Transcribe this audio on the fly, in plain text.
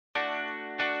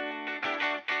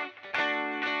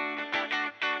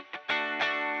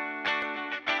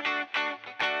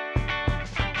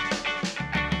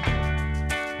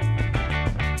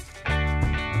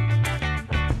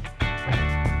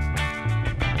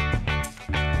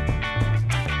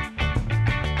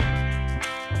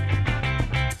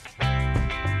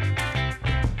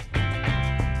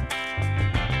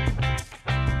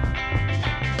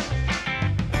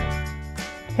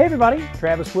Hey everybody,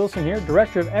 Travis Wilson here,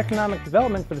 Director of Economic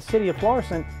Development for the City of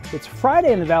Florissant. It's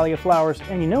Friday in the Valley of Flowers,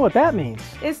 and you know what that means.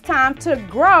 It's time to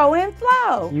grow and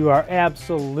flow. You are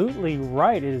absolutely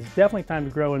right. It is definitely time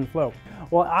to grow and flow.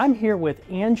 Well, I'm here with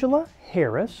Angela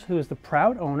Harris, who is the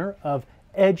proud owner of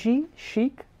Edgy,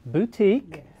 Chic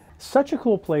Boutique. Yes. Such a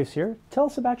cool place here. Tell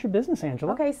us about your business,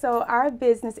 Angela. Okay, so our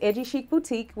business, Edgy Chic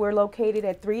Boutique, we're located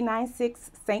at 396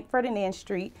 St. Ferdinand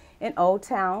Street in Old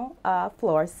Town,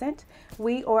 Florissant.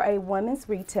 We are a women's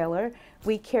retailer.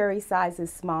 We carry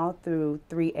sizes small through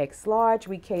 3X large.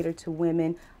 We cater to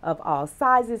women of all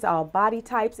sizes, all body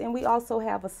types, and we also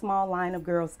have a small line of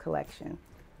girls collection.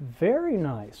 Very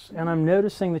nice. And I'm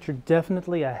noticing that you're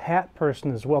definitely a hat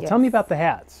person as well. Yes. Tell me about the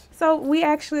hats. So we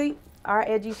actually, our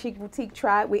Edgy Chic Boutique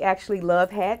tribe, we actually love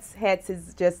hats. Hats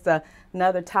is just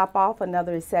another top off,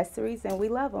 another accessories, and we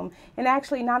love them. And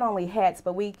actually not only hats,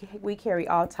 but we carry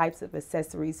all types of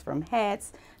accessories, from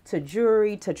hats to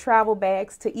jewelry to travel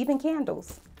bags to even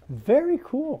candles. Very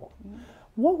cool.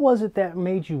 What was it that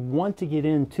made you want to get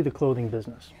into the clothing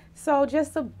business? So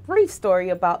just a brief story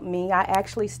about me. I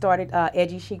actually started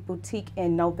Edgy Chic Boutique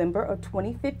in November of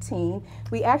 2015.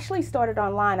 We actually started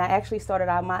online. I actually started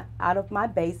out of my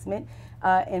basement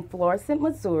in Florissant,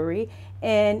 Missouri.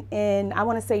 And in, I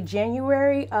want to say,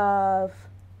 January of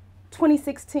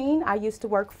 2016, I used to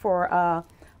work for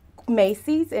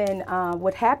Macy's, and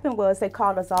what happened was they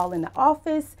called us all in the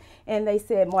office and they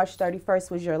said March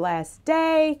 31st was your last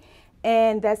day,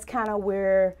 and that's kind of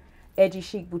where Edgy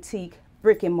Chic Boutique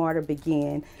brick and mortar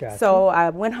began. Gotcha. So I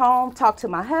went home, talked to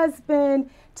my husband,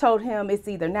 told him it's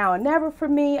either now or never for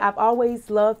me. I've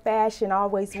always loved fashion,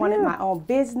 always wanted my own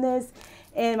business,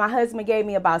 and my husband gave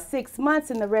me about 6 months,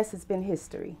 and the rest has been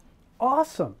history.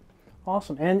 Awesome.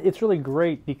 Awesome. And it's really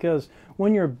great because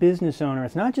when you're a business owner,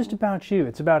 it's not just about you,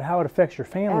 it's about how it affects your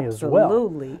family as well.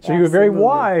 Absolutely. So you were very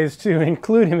wise to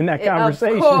include him in that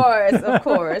conversation. Of course, of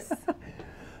course.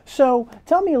 So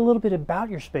tell me a little bit about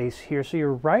your space here. So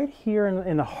you're right here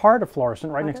in the heart of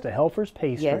Florissant, right next to Helfer's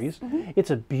Pastries. Yes.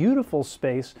 It's a beautiful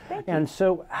space. Thank and you.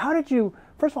 So how did you,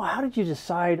 first of all, how did you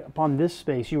decide upon this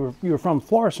space? You were from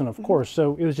Florissant, of course,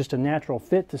 so it was just a natural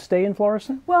fit to stay in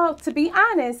Florissant? Well, to be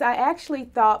honest, I actually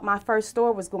thought my first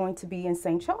store was going to be in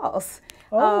St. Charles.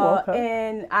 Oh, okay.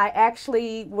 And I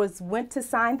actually went to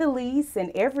sign the lease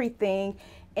and everything.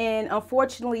 And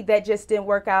unfortunately, that just didn't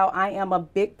work out. I am a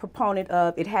big proponent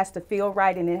of it has to feel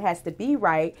right and it has to be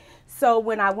right. So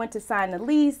when I went to sign the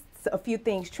lease, a few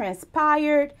things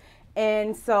transpired.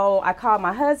 And so I called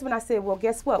my husband. I said, well,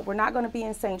 guess what? We're not going to be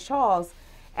in St. Charles.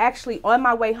 Actually, on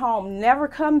my way home, never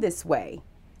come this way.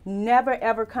 Never,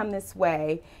 ever come this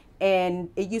way. And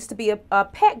it used to be a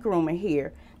pet groomer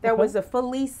here. There was a for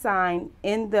lease sign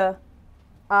in the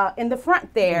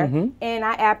front there. And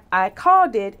I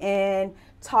called it and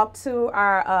talked to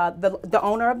our the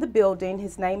owner of the building.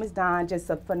 His name is Don, just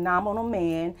a phenomenal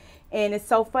man. And it's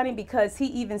so funny because he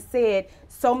even said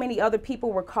so many other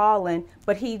people were calling,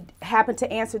 but he happened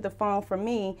to answer the phone for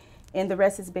me, and the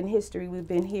rest has been history. We've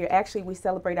been here. Actually, we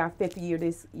celebrate our 5th year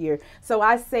this year. So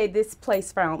I say this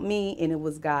place found me, and it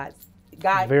was God.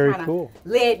 God kind of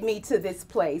led me to this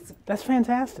place. That's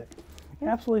fantastic.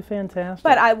 Absolutely fantastic.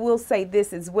 But I will say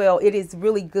this as well. It is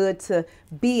really good to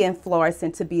be in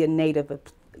Florissant, to be a native,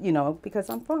 you know, because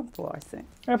I'm from Florissant.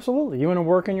 Absolutely. You want to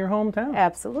work in your hometown.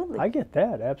 Absolutely. I get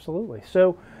that. Absolutely.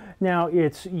 So now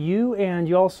it's you, and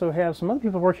you also have some other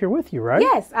people work here with you, right?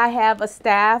 Yes. I have a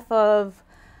staff of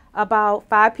about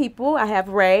 5 people. I have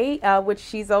Ray, which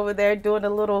she's over there doing a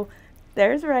little...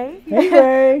 There's Ray. Hey,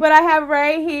 Ray. But I have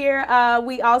Ray here.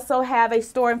 We also have a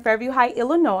store in Fairview Heights,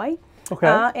 Illinois. Okay.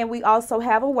 And we also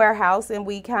have a warehouse, and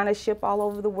we kind of ship all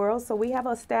over the world. So we have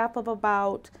a staff of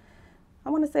about, I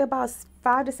want to say about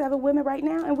 5 to 7 women right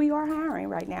now, and we are hiring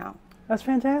right now. That's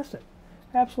fantastic.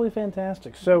 Absolutely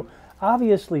fantastic. So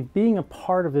obviously being a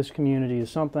part of this community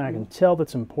is something I can tell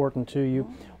that's important to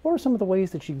you. What are some of the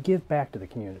ways that you give back to the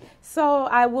community? So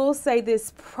I will say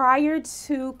this, prior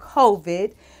to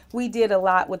COVID, we did a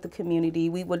lot with the community.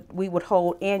 We would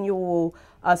hold annual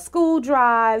school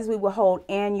drives. We would hold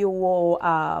annual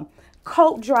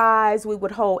coat drives. We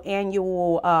would hold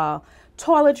annual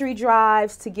toiletry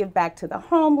drives to give back to the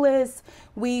homeless.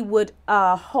 We would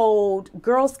hold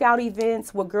Girl Scout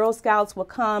events where Girl Scouts would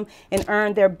come and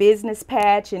earn their business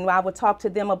patch, and I would talk to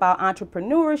them about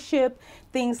entrepreneurship,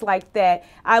 things like that.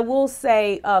 I will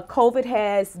say COVID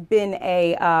has been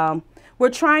we're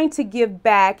trying to give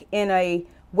back in a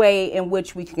way in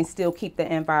which we can still keep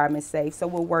the environment safe. So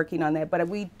we're working on that. But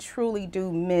we truly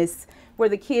do miss where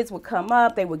the kids would come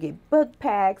up, they would get book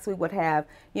packs, we would have,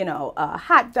 you know,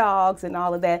 hot dogs and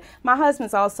all of that. My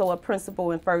husband's also a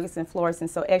principal in Ferguson, Florissant,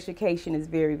 so education is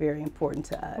very, very important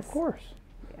to us. Of course.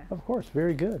 Of course,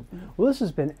 very good. Well, this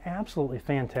has been absolutely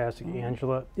fantastic,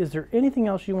 Angela. Is there anything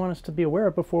else you want us to be aware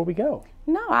of before we go?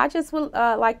 No, I just would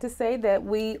like to say that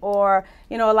we are,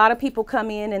 you know, a lot of people come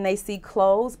in and they see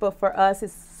clothes, but for us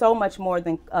it's so much more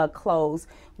than clothes.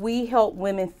 We help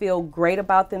women feel great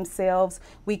about themselves.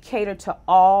 We cater to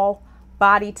all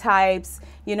body types.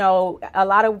 You know, a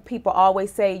lot of people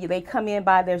always say they come in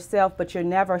by themselves, but you're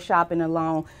never shopping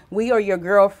alone. We are your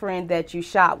girlfriend that you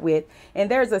shop with.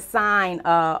 And there's a sign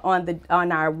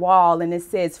on our wall, and it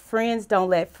says, "Friends don't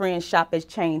let friends shop at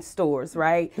chain stores,"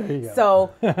 right? There you go. So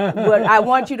what I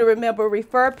want you to remember,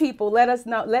 refer people,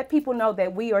 let people know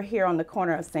that we are here on the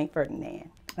corner of St. Ferdinand.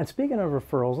 And speaking of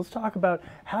referrals, let's talk about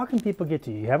how can people get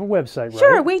to you. You have a website, right?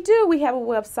 Sure, we do. We have a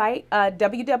website,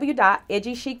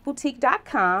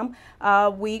 www.edgychicboutique.com.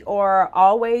 We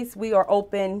are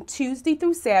open Tuesday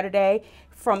through Saturday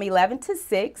from 11 to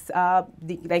 6.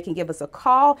 They can give us a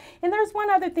call. And there's one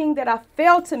other thing that I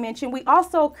failed to mention. We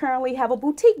also currently have a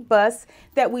boutique bus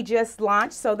that we just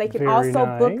launched, so they can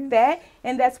book that.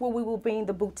 And that's where we will bring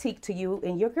the boutique to you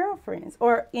and your girlfriends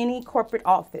or any corporate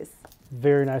office.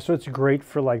 Very nice. So it's great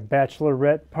for like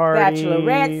bachelorette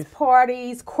parties,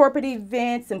 corporate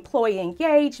events, employee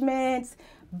engagements,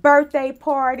 birthday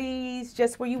parties,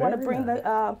 just where you want to bring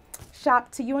the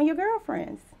shop to you and your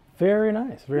girlfriends. Very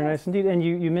nice. Very nice indeed. And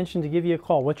you mentioned to give you a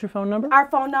call. What's your phone number? Our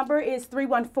phone number is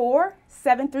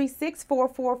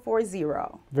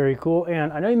 314-736-4440. Very cool.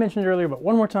 And I know you mentioned it earlier, but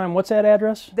one more time, what's that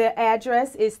address? The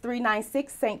address is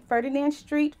 396 St. Ferdinand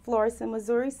Street, Florissant,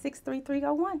 Missouri,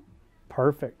 63301.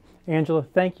 Perfect. Angela,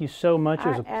 thank you so much. It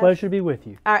was a pleasure to be with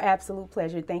you. Our absolute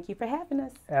pleasure. Thank you for having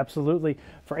us. Absolutely.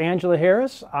 For Angela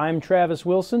Harris, I'm Travis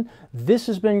Wilson. This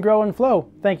has been Grow and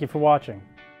Flow. Thank you for watching.